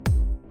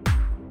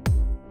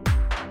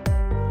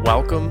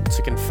Welcome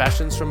to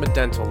Confessions from a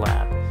Dental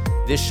Lab.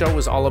 This show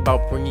is all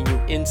about bringing you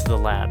into the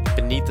lab,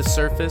 beneath the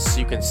surface, so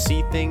you can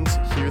see things,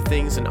 hear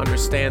things, and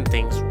understand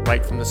things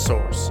right from the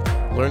source.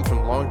 Learn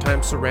from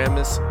longtime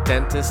ceramists,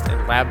 dentists,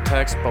 and lab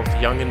techs, both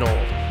young and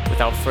old.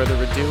 Without further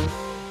ado,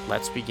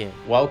 let's begin.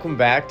 Welcome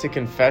back to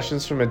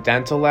Confessions from a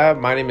Dental Lab.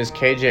 My name is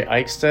KJ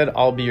Eichstead.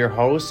 I'll be your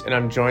host, and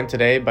I'm joined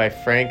today by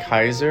Frank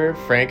Heiser.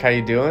 Frank, how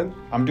you doing?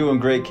 I'm doing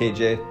great,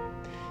 KJ.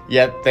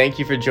 Yep, thank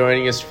you for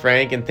joining us,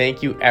 Frank, and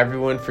thank you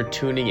everyone for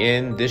tuning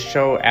in. This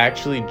show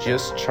actually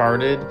just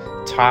charted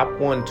top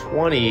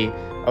 120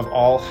 of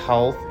all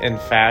health and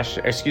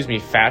fashion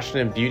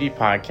and beauty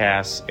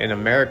podcasts in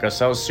America.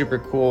 So that was super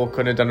cool.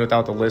 Couldn't have done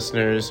without the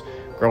listeners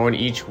growing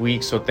each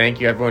week. So thank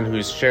you everyone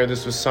who's shared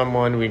this with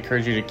someone. We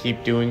encourage you to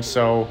keep doing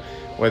so,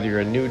 whether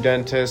you're a new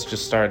dentist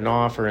just starting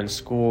off or in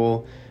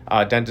school,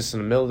 a dentist in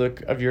the middle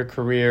of your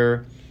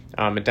career,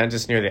 a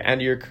dentist near the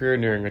end of your career,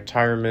 nearing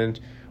retirement,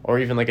 or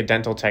even like a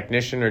dental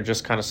technician or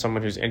just kind of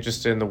someone who's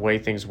interested in the way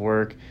things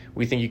work.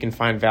 We think you can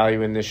find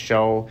value in this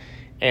show.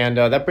 And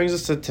that brings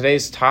us to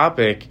today's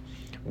topic.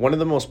 One of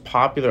the most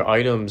popular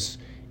items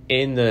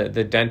in the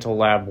dental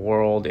lab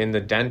world, in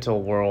the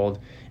dental world,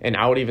 and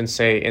I would even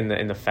say in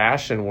the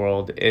fashion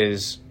world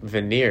is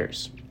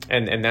veneers.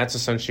 And that's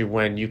essentially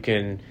when you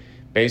can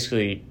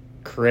basically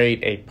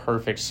create a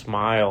perfect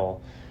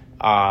smile.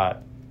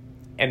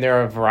 And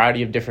there are a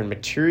variety of different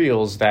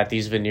materials that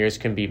these veneers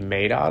can be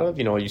made out of.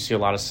 You know, you see a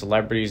lot of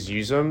celebrities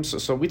use them.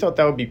 So we thought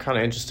that would be kind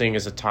of interesting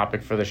as a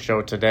topic for the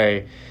show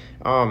today.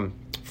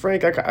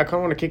 Frank, I kind of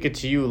want to kick it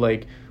to you.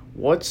 Like,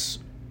 what's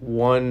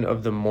one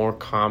of the more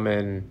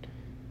common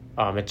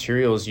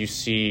materials you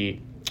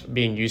see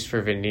being used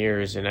for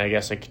veneers? And I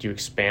guess, like, could you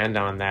expand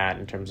on that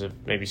in terms of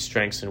maybe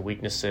strengths and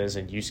weaknesses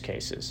and use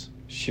cases?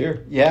 Sure.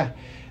 Yeah.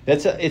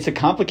 It's a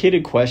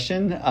complicated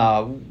question.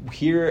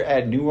 Here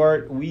at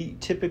Nuart, we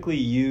typically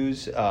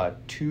use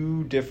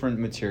two different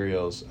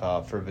materials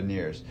for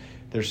veneers.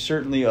 There's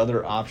certainly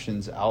other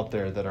options out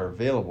there that are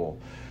available,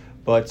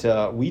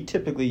 but we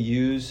typically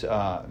use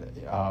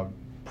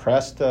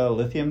pressed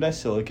lithium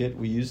disilicate.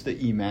 We use the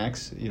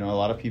Emax. You know, a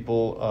lot of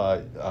people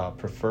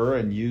prefer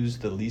and use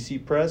the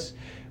Lisi press.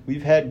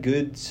 We've had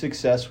good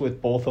success with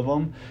both of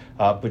them,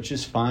 but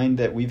just find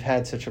that we've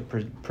had such a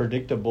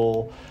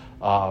predictable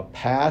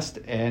past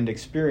and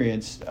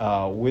experience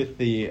with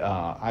the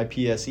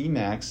IPS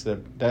Emax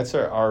that's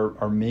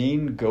our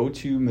main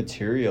go-to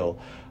material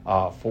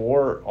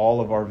for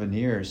all of our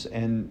veneers.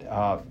 And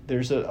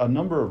there's a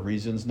number of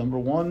reasons. Number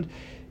one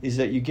is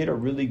that you get a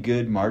really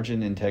good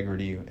margin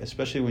integrity,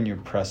 especially when you're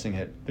pressing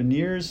it.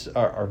 Veneers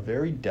are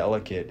very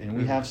delicate, and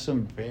we have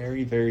some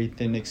very, very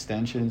thin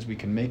extensions. We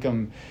can make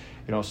them,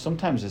 you know,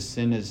 sometimes as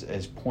thin as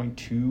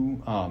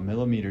 0.2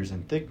 millimeters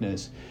in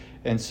thickness.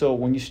 And so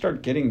when you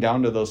start getting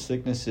down to those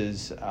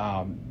thicknesses,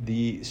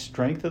 the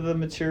strength of the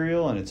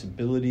material and its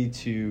ability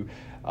to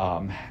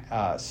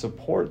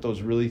support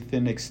those really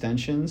thin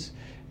extensions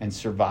and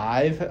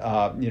survive,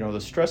 the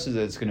stresses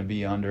that it's going to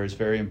be under is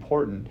very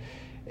important.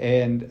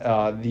 And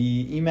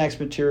the Emax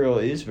material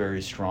is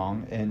very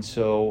strong, and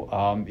so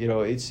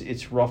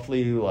it's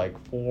roughly like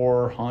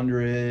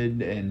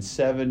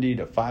 470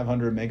 to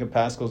 500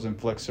 megapascals in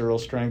flexural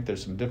strength.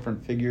 There's some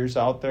different figures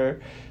out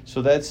there,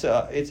 so that's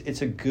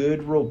it's a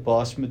good,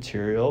 robust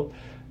material,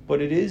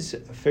 but it is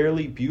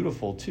fairly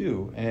beautiful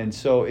too, and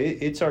so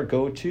it's our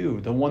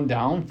go-to. The one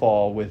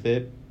downfall with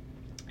it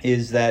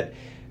is that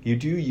you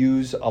do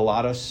use a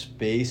lot of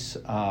space,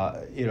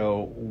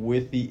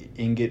 with the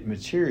ingot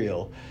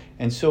material.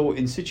 And so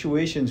in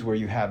situations where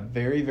you have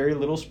very, very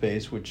little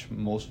space, which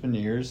most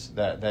veneers,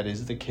 that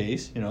is the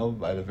case, you know,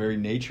 by the very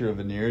nature of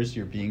veneers,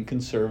 you're being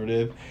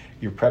conservative,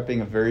 you're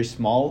prepping a very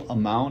small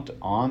amount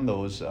on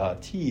those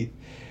teeth.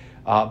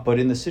 But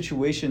in the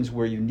situations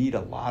where you need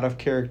a lot of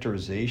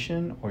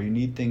characterization or you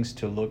need things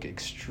to look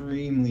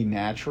extremely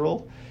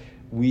natural,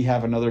 we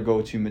have another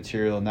go-to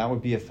material, and that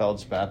would be a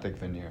feldspathic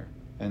veneer.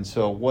 And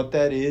so what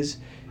that is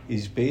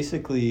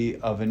basically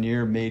a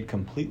veneer made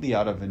completely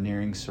out of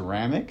veneering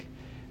ceramic.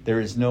 There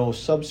is no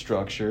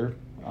substructure,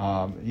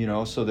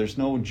 so there's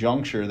no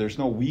juncture, there's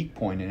no weak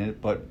point in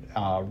it, but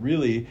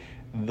really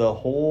the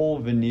whole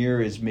veneer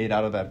is made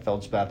out of that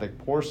feldspathic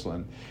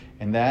porcelain.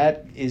 And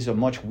that is a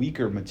much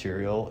weaker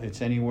material.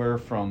 It's anywhere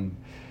from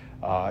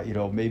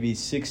maybe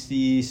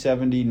 60,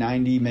 70,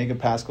 90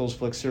 megapascals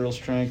flexural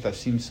strength. I've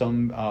seen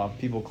some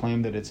people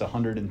claim that it's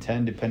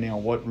 110, depending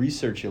on what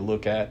research you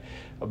look at.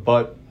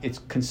 But it's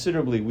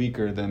considerably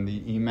weaker than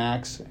the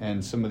Emax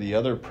and some of the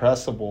other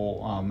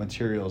pressable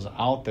materials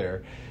out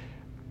there.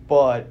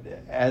 But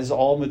as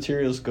all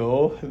materials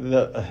go,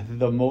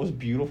 the most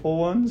beautiful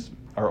ones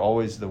are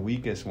always the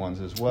weakest ones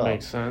as well.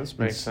 Makes sense.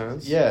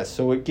 Yeah,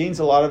 so it gains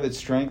a lot of its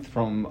strength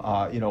from,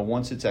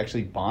 once it's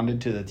actually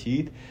bonded to the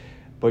teeth.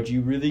 But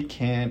you really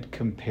can't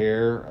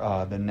compare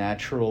the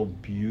natural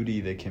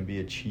beauty that can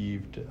be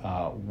achieved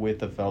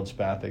with a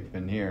feldspathic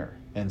veneer.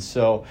 And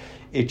so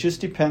it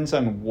just depends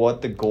on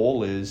what the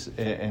goal is,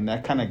 and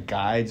that kind of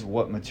guides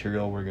what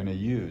material we're going to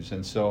use.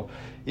 And so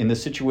in the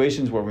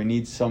situations where we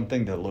need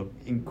something that look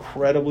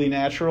incredibly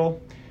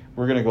natural,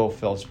 we're going to go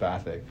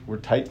feldspathic. We're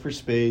tight for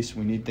space.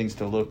 We need things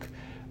to look,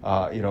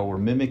 we're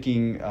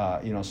mimicking,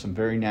 some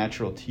very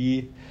natural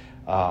teeth.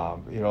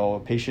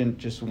 A patient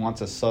just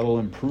wants a subtle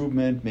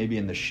improvement, maybe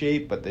in the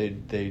shape, but they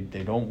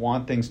don't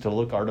want things to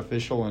look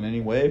artificial in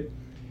any way.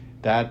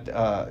 That,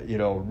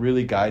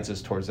 really guides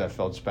us towards that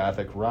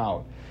feldspathic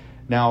route.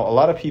 Now, a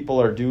lot of people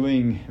are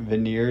doing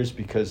veneers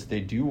because they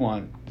do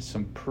want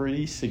some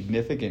pretty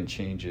significant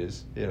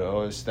changes,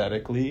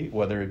 aesthetically,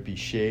 whether it be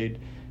shade,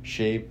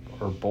 shape,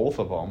 or both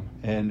of them.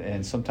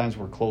 And sometimes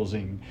we're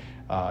closing,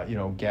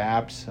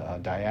 gaps,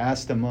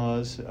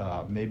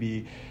 diastemas,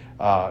 maybe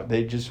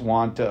they just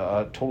want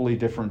a totally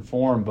different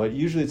form. But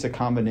usually it's a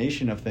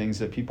combination of things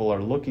that people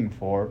are looking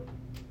for.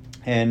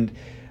 And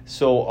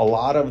so a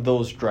lot of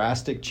those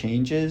drastic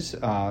changes, the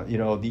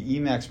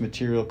Emax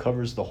material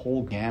covers the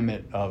whole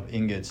gamut of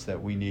ingots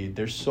that we need.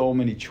 There's so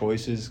many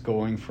choices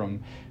going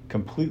from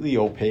completely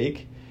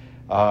opaque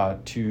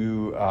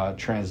to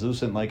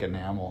translucent like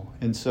enamel,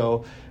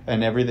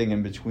 and everything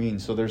in between.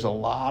 So there's a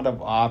lot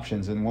of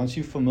options. And once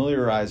you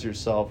familiarize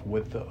yourself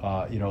with,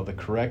 the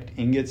correct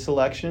ingot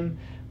selection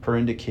per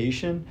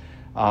indication,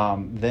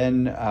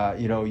 then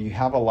you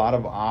have a lot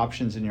of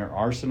options in your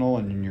arsenal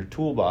and in your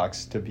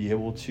toolbox to be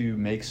able to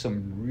make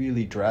some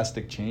really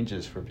drastic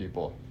changes for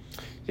people.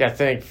 Yeah,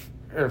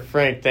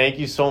 Frank, thank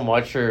you so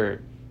much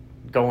for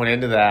going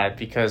into that,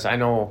 because I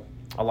know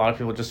a lot of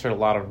people just heard a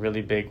lot of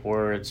really big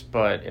words,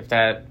 but if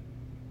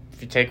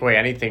you take away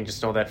anything,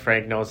 just know that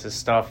Frank knows his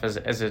stuff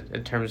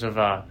in terms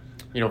of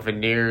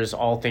veneers,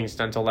 all things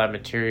dental lab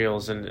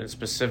materials, and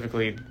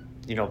specifically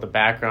the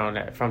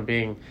background from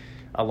being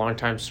a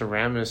longtime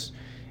ceramist.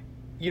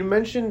 You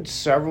mentioned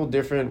several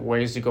different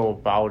ways to go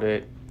about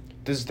it.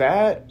 Does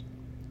that,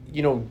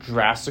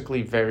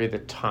 drastically vary the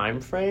time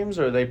frames,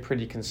 or are they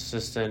pretty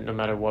consistent no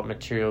matter what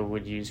material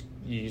would you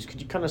use?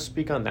 Could you kind of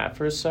speak on that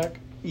for a sec?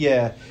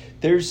 Yeah,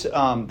 there's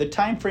the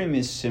time frame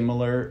is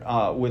similar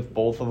with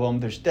both of them.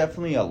 There's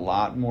definitely a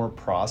lot more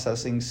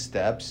processing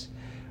steps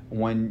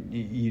when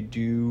you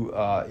do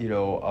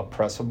a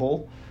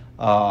pressable.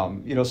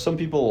 Some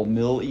people will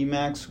mill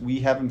Emax. We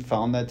haven't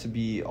found that to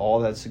be all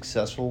that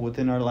successful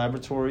within our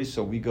laboratory,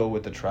 so we go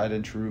with the tried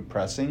and true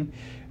pressing.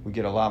 We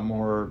get a lot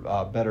more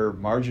better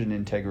margin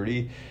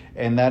integrity,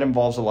 and that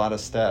involves a lot of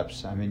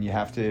steps. I mean, you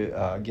have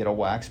to get a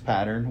wax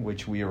pattern,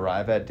 which we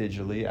arrive at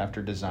digitally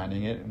after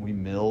designing it, and we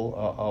mill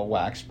a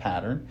wax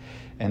pattern,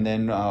 and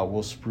then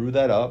we'll sprue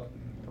that up,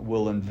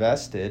 we'll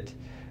invest it,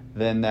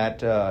 then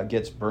that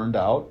gets burned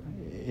out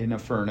in a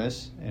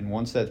furnace, and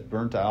once that's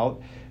burnt out,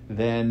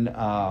 then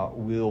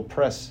we'll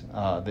press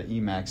the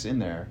Emax in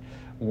there.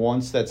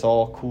 Once that's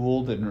all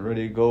cooled and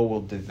ready to go,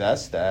 we'll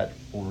divest that.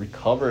 We'll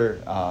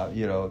recover,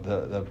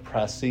 the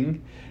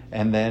pressing,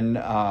 and then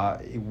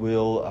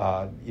we'll,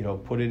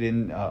 put it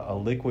in a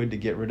liquid to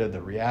get rid of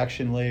the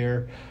reaction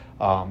layer.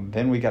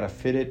 Then we got to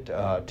fit it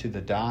to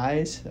the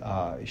dies,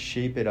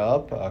 shape it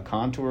up,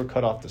 contour,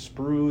 cut off the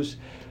sprues,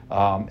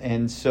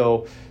 and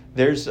so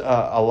there's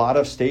a lot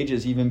of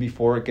stages even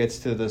before it gets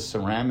to the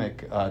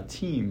ceramic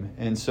team.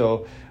 And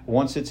so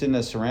once it's in the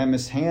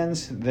ceramist's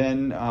hands,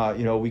 then,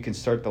 we can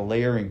start the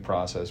layering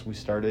process. We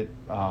start it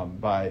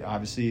by,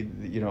 obviously,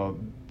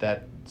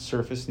 that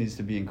surface needs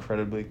to be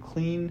incredibly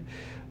clean.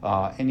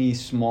 Any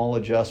small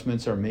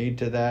adjustments are made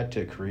to that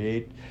to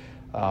create,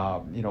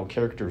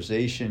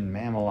 characterization,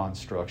 mamelon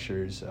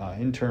structures,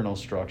 internal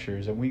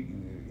structures. And we,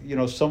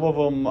 some of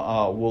them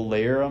we'll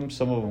layer them.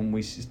 Some of them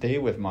we stay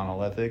with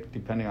monolithic,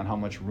 depending on how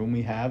much room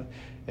we have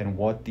and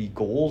what the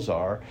goals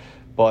are.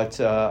 But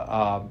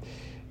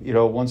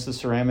once the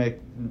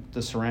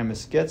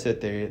ceramist gets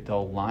it,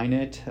 they'll line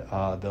it,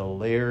 they'll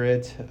layer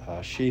it,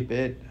 shape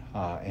it,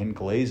 and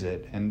glaze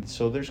it. And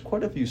so there's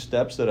quite a few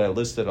steps that I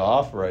listed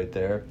off right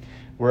there.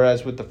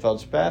 Whereas with the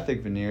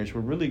feldspathic veneers,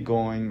 we're really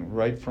going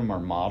right from our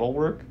model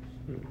work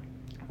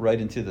right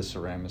into the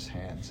ceramist's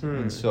hands.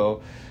 And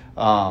so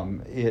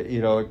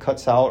it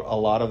cuts out a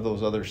lot of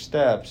those other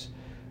steps,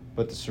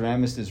 but the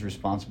ceramist is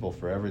responsible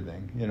for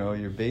everything.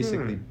 You're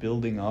basically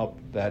building up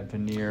that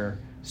veneer.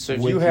 So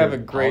if you have a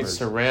great powders.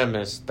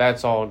 ceramist,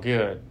 that's all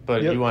good,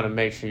 but Yep. you want to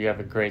make sure you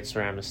have a great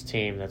ceramist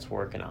team that's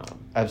working on them.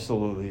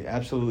 Absolutely.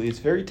 It's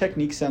very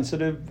technique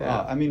sensitive.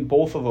 Yeah.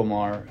 Both of them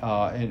are,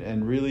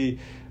 and really,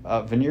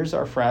 veneers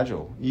are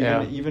fragile.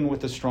 Even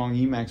with the strong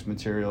Emax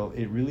material,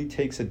 it really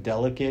takes a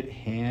delicate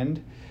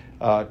hand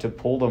to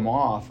pull them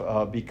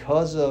off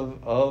because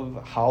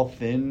of how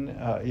thin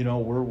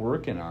we're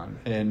working on,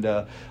 and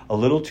a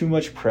little too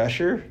much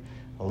pressure,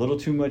 a little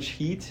too much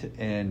heat,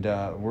 and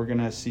we're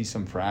gonna see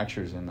some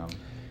fractures in them.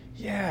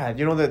 Yeah,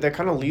 that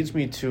kind of leads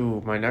me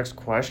to my next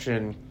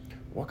question.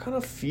 What kind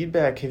of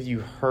feedback have you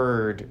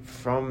heard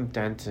from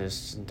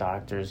dentists and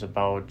doctors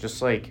about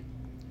just like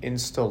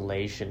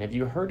installation? Have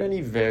you heard any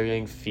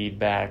varying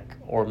feedback,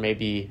 or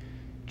maybe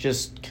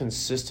just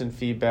consistent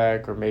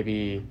feedback, or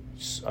maybe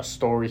a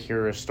story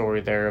here, a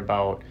story there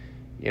about,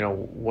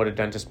 what a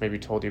dentist maybe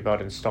told you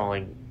about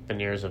installing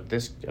veneers of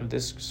this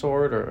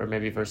sort, or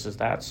maybe versus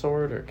that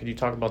sort? Or could you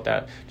talk about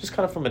that just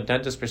kind of from a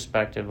dentist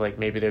perspective, like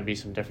maybe there'd be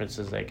some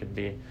differences they could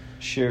be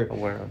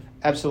aware of?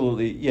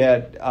 Absolutely.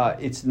 Yeah,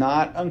 it's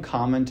not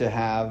uncommon to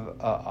have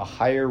a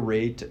higher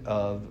rate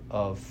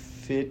of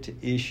fit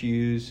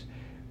issues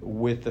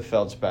with the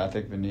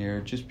feldspathic veneer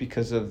just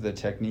because of the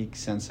technique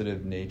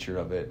sensitive nature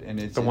of it. And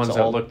it's the ones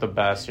that look the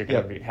best, you're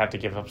going to have to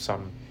give up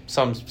some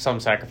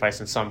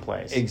sacrifice in some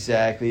place.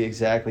 Exactly.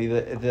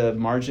 The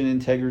margin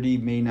integrity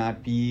may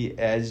not be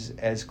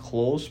as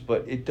close,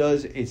 but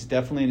it's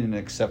definitely in an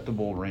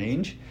acceptable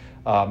range.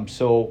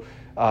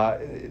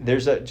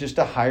 There's just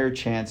a higher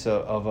chance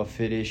of a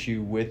fit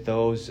issue with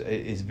those.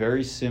 It's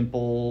very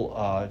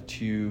simple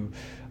to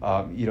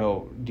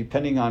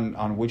depending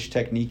on which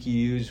technique you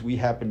use. We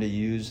happen to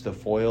use the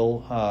foil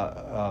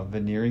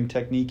veneering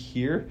technique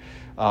here.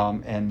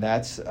 And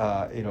that's,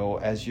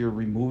 as you're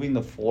removing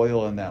the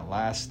foil in that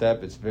last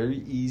step, it's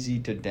very easy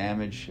to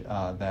damage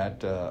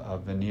that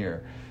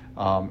veneer.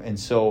 And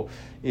so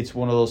it's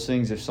one of those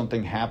things, if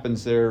something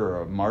happens there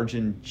or a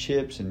margin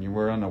chips and you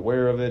were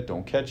unaware of it,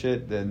 don't catch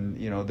it, then,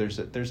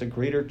 there's a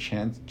greater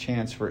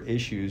chance for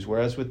issues.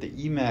 Whereas with the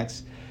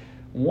Emax,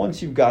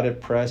 once you've got it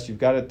pressed, you've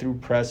got it through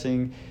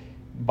pressing,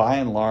 by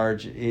and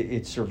large,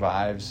 it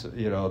survives,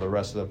 the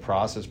rest of the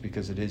process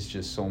because it is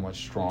just so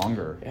much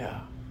stronger. Yeah.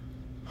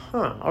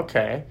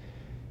 Okay.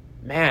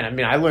 Man, I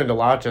mean, I learned a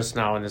lot just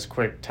now in this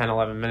quick 10,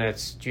 11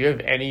 minutes. Do you have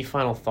any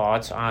final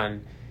thoughts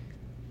on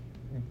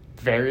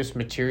various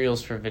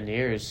materials for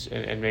veneers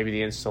and maybe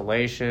the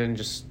installation,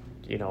 just,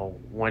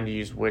 when to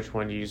use which,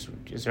 when to use?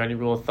 Is there any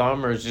rule of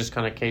thumb, or is it just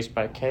kind of case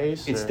by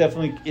case?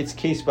 It's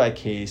case by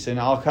case. And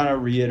I'll kind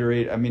of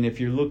reiterate, I mean, if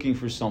you're looking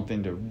for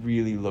something to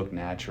really look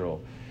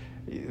natural,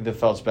 the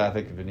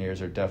feldspathic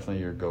veneers are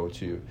definitely your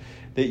go-to.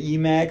 The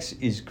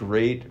Emax is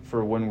great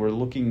for when we're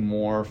looking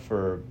more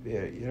for,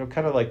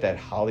 kind of like that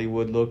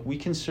Hollywood look. We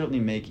can certainly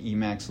make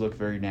Emax look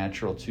very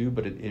natural too,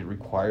 but it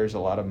requires a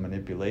lot of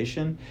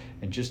manipulation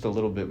and just a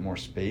little bit more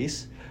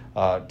space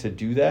to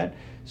do that.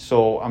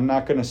 So I'm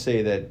not going to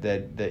say that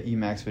the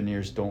Emax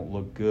veneers don't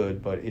look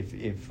good, but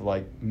if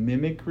like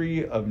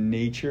mimicry of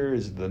nature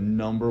is the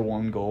number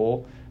one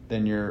goal,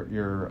 then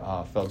your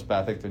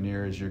feldspathic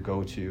veneer is your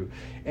go-to.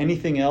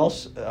 Anything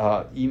else,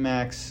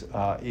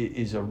 Emax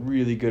is a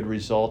really good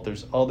result.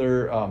 There's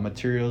other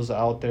materials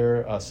out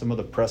there, some of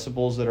the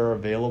pressables that are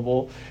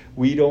available.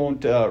 We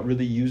don't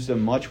really use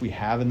them much. We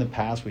have in the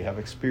past. We have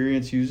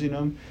experience using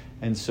them.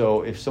 And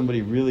so if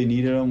somebody really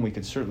needed them, we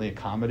could certainly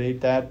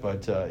accommodate that.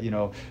 But,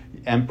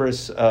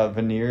 Empress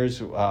veneers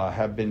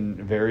have been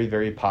very,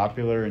 very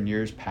popular in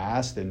years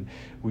past. And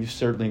we've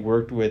certainly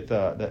worked with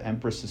the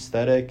Empress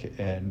aesthetic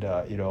and,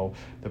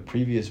 the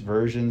previous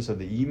versions of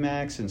the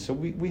Emax. And so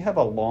we have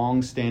a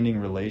long-standing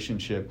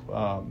relationship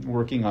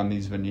working on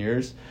these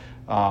veneers.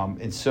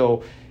 And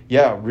so,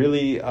 yeah,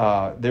 really,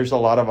 there's a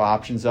lot of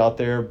options out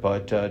there.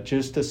 But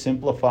just to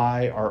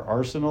simplify our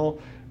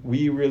arsenal,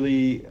 we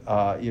really,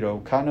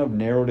 kind of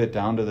narrowed it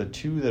down to the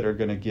two that are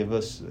going to give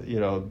us,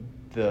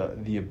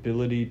 the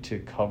ability to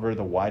cover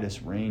the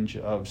widest range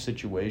of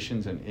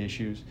situations and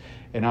issues.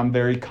 And I'm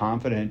very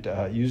confident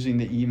using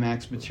the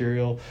Emax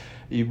material.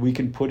 We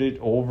can put it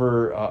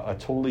over a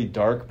totally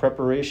dark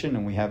preparation,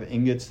 and we have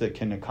ingots that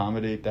can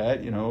accommodate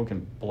that,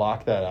 can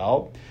block that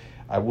out.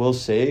 I will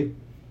say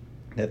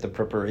that the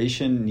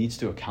preparation needs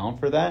to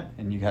account for that,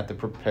 and you have to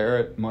prepare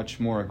it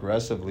much more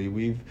aggressively.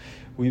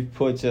 We've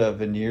put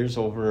veneers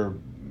over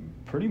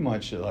pretty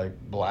much like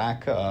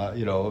black,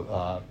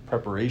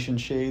 preparation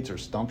shades or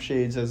stump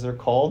shades as they're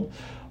called,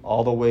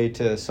 all the way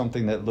to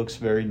something that looks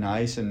very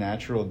nice and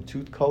natural and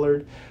tooth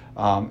colored.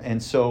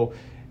 And so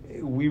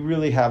we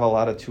really have a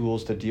lot of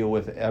tools to deal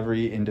with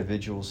every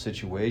individual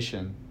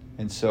situation.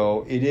 And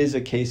so it is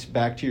a case,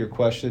 back to your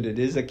question, it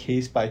is a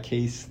case by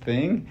case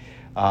thing.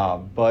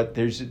 But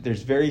there's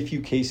very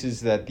few cases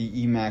that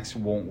the Emax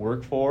won't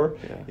work for.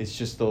 Yeah. It's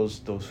just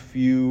those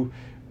few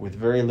with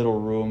very little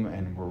room,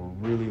 and we're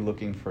really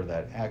looking for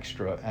that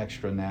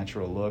extra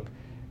natural look.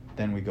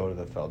 Then we go to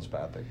the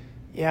feldspathic.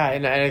 Yeah,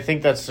 and I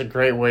think that's a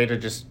great way to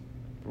just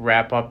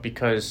wrap up,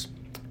 because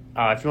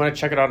if you want to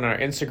check it out on our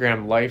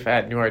Instagram,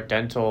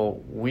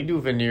 life@NewArtDental, we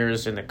do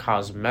veneers in the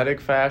cosmetic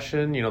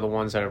fashion, the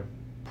ones that are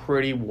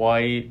pretty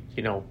white,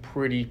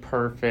 pretty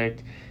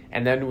perfect.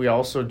 And then we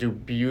also do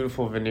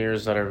beautiful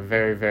veneers that are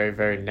very, very,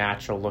 very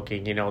natural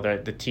looking.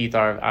 The teeth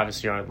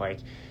obviously aren't like,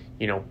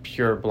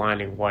 pure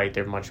blinding white.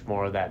 They're much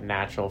more of that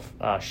natural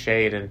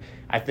shade. And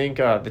I think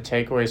the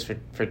takeaways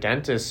for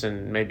dentists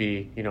and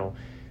maybe,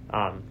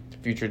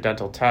 future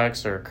dental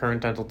techs or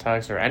current dental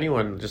techs or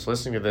anyone just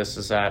listening to this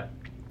is that,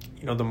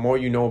 the more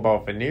you know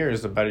about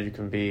veneers, the better you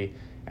can be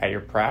at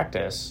your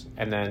practice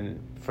and then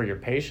for your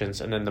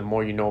patients. And then the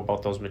more you know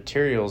about those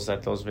materials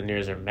that those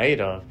veneers are made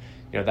of,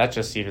 that's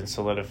just even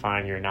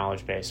solidifying your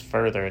knowledge base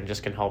further and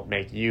just can help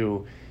make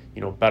you,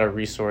 better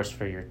resource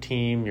for your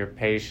team, your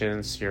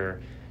patients,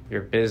 your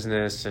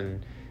business,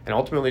 and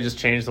ultimately just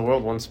change the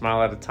world one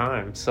smile at a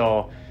time.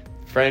 So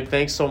Frank,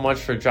 thanks so much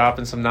for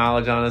dropping some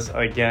knowledge on us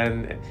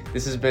again.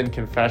 This has been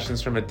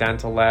Confessions from a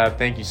Dental Lab.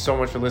 Thank you so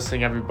much for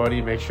listening,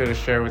 everybody. Make sure to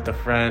share with a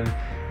friend.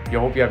 I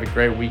hope you have a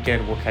great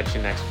weekend. We'll catch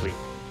you next week.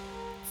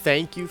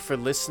 Thank you for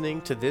listening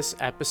to this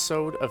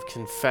episode of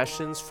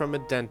Confessions from a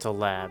Dental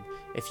Lab.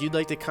 If you'd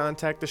like to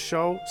contact the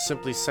show,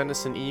 simply send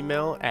us an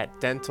email at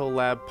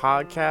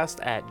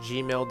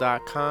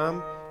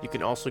dentallabpodcast@gmail.com. You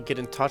can also get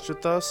in touch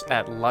with us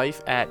at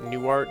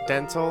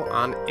life@newartdental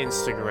on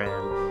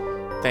Instagram.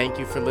 Thank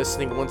you for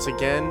listening once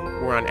again.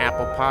 We're on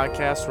Apple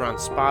Podcasts, we're on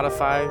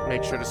Spotify.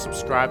 Make sure to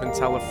subscribe and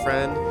tell a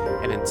friend.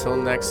 And until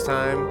next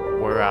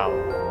time, we're out.